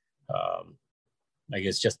to,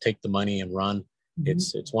 just take the money and run.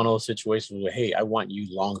 Mm-hmm. It's one of those situations where, hey, I want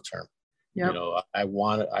you long-term. Yep. I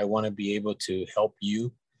want to be able to help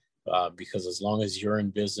you because as long as you're in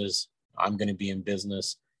business, I'm going to be in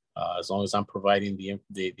business. As long as I'm providing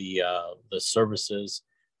the services,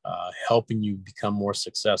 helping you become more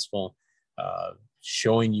successful,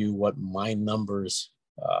 showing you what my numbers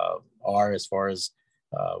are as far as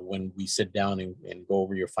when we sit down and go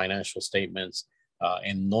over your financial statements,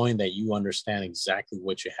 and knowing that you understand exactly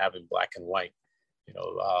what you have in black and white.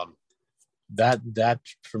 That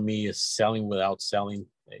for me is selling without selling.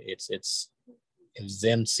 It's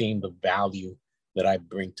them seeing the value that I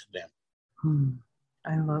bring to them. Hmm.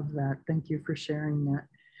 I love that. Thank you for sharing that.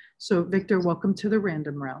 So, Victor, welcome to the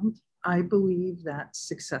random round. I believe that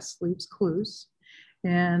success leaves clues.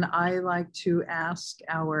 And I like to ask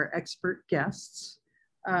our expert guests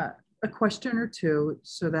a question or two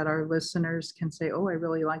so that our listeners can say, oh, I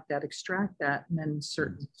really like that, extract that, and then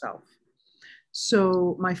insert itself.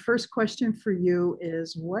 So, my first question for you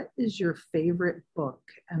is, what is your favorite book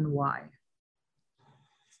and why?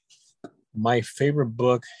 My favorite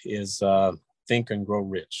book is Think and Grow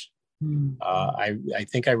Rich. I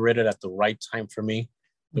think I read it at the right time for me.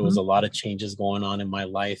 There was a lot of changes going on in my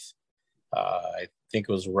life. I think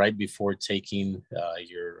it was right before taking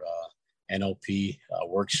your NLP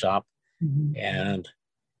workshop. And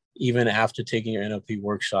even after taking your NLP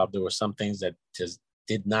workshop, there were some things that just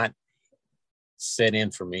did not set in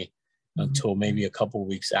for me until maybe a couple of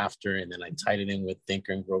weeks after. And then I tied it in with Think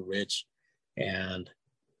and Grow Rich. And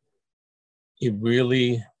it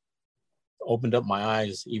really opened up my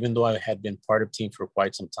eyes, even though I had been part of team for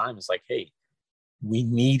quite some time. It's like, hey, we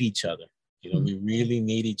need each other. You know, we really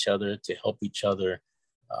need each other to help each other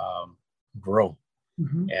grow.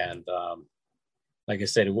 And like I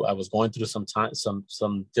said, I was going through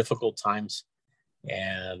some difficult times,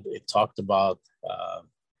 and it talked about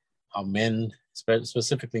how men,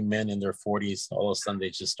 specifically men in their 40s, all of a sudden they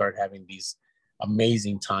just start having these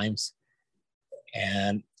amazing times.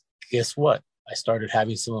 And guess what? I started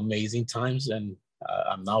having some amazing times, and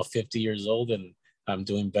I'm now 50 years old, and I'm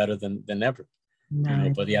doing better than ever. Nice. You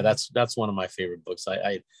know, but yeah, that's one of my favorite books.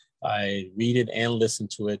 I read it and listen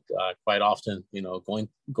to it quite often. You know,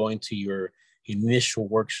 going to your initial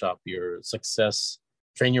workshop, your success,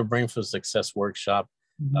 train your brain for success workshop,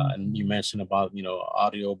 and you mentioned about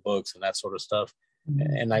audio books and that sort of stuff.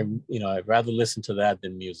 And I'd rather listen to that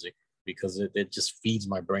than music, because it just feeds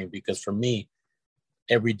my brain. Because for me,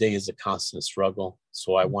 every day is a constant struggle,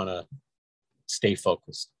 so I want to stay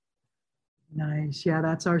focused. Nice. Yeah,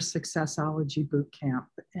 that's our Successology boot camp,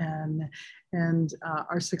 and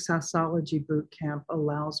our Successology boot camp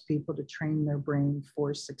allows people to train their brain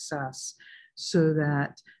for success, so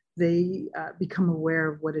that they become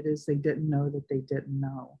aware of what it is they didn't know that they didn't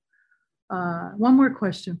know. One more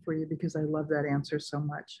question for you, because I love that answer so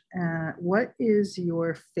much. What is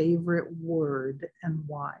your favorite word and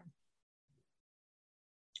why?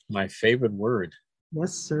 My favorite word?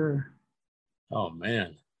 Yes, sir. Oh,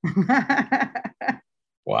 man.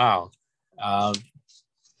 Wow. I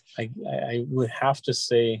would have to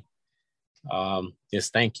say is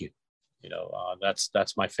thank you.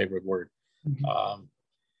 That's my favorite word.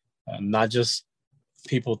 Not just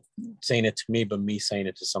people saying it to me, but me saying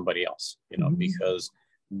it to somebody else, because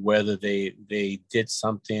whether they did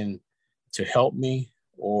something to help me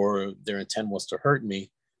or their intent was to hurt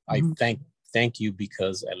me, I thank you,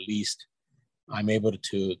 because at least I'm able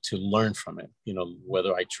to learn from it.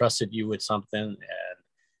 Whether I trusted you with something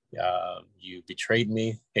and you betrayed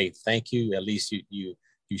me, hey, thank you. At least you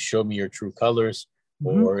showed me your true colors.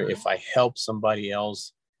 Or if I help somebody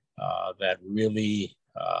else that really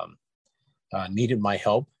needed my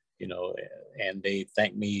help, and they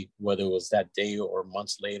thank me, whether it was that day or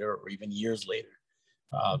months later or even years later.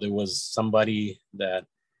 There was somebody that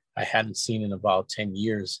I hadn't seen in about 10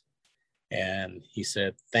 years. And he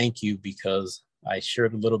said, thank you, because I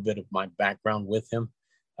shared a little bit of my background with him.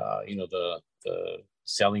 The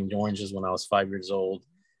selling oranges when I was 5 years old.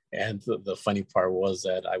 And the funny part was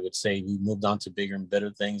that I would say we moved on to bigger and better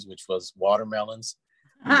things, which was watermelons.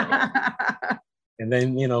 And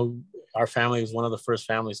then, our family was one of the first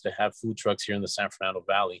families to have food trucks here in the San Fernando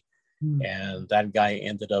Valley. And that guy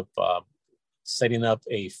ended up setting up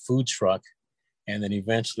a food truck. And then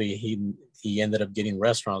eventually he ended up getting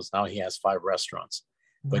restaurants. Now he has 5 restaurants.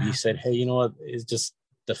 But he said, hey, you know what? It's just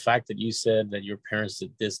the fact that you said that your parents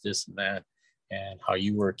did this, and that, and how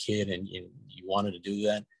you were a kid and you wanted to do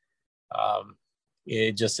that.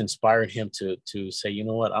 It just inspired him to say, you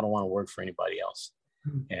know what? I don't want to work for anybody else.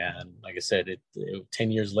 And like I said,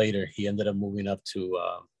 10 years later, he ended up moving up to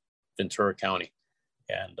Ventura County.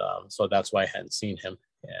 And so that's why I hadn't seen him.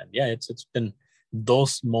 And yeah, it's been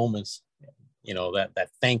those moments, that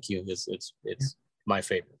thank you it's my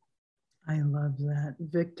favorite. I love that.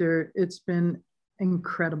 Victor, it's been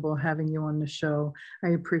incredible having you on the show. I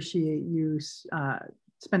appreciate you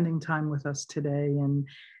spending time with us today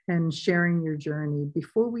and sharing your journey.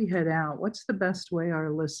 Before we head out, what's the best way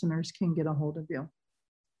our listeners can get a hold of you?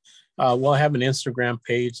 Well, I have an Instagram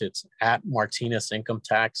page. It's at Martinez Income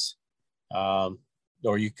Tax.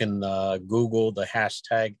 Or you can Google the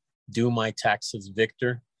hashtag Do My Taxes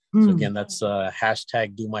Victor. So again, that's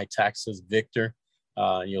hashtag Do My Taxes Victor.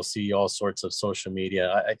 You'll see all sorts of social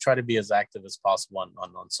media. I try to be as active as possible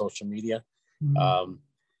on social media. Mm-hmm.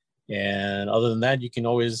 And other than that, you can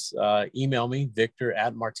always email me,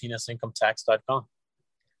 victor@martinezincometax.com.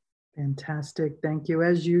 Fantastic. Thank you.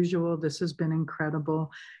 As usual, this has been incredible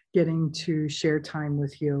getting to share time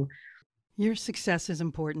with you. Your success is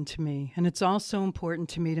important to me, and it's also important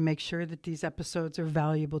to me to make sure that these episodes are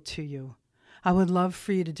valuable to you. I would love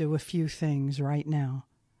for you to do a few things right now.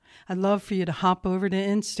 I'd love for you to hop over to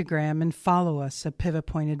Instagram and follow us at Pivot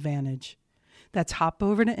Point Advantage. That's hop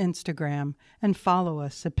over to Instagram and follow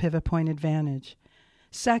us at Pivot Point Advantage.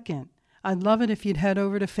 Second, I'd love it if you'd head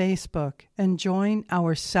over to Facebook and join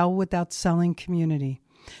our Sell Without Selling community.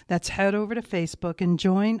 That's head over to Facebook and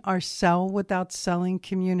join our Sell Without Selling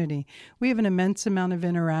community. We have an immense amount of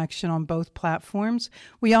interaction on both platforms.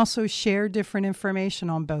 We also share different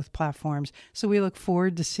information on both platforms, so we look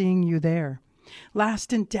forward to seeing you there.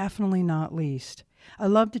 Last and definitely not least, I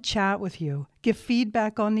love to chat with you, give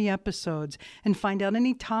feedback on the episodes, and find out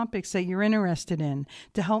any topics that you're interested in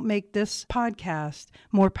to help make this podcast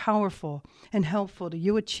more powerful and helpful to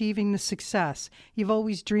you achieving the success you've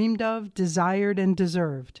always dreamed of, desired, and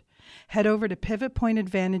deserved. Head over to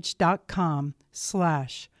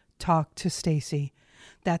pivotpointadvantage.com/talktostacey.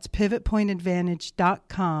 That's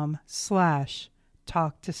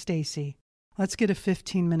pivotpointadvantage.com/talktostacey. Let's get a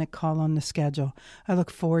 15-minute call on the schedule. I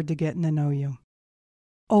look forward to getting to know you.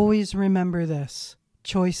 Always remember this: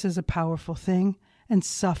 choice is a powerful thing, and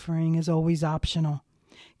suffering is always optional.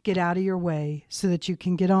 Get out of your way so that you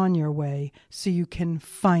can get on your way, so you can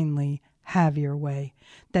finally have your way.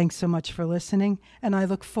 Thanks so much for listening, and I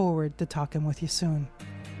look forward to talking with you soon.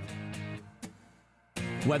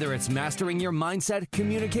 Whether it's mastering your mindset,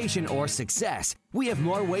 communication, or success, we have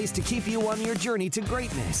more ways to keep you on your journey to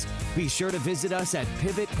greatness. Be sure to visit us at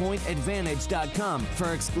pivotpointadvantage.com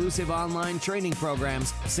for exclusive online training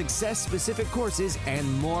programs, success-specific courses, and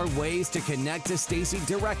more ways to connect to Stacey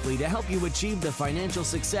directly to help you achieve the financial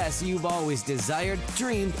success you've always desired,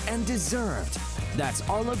 dreamed, and deserved. That's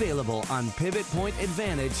all available on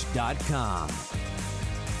pivotpointadvantage.com.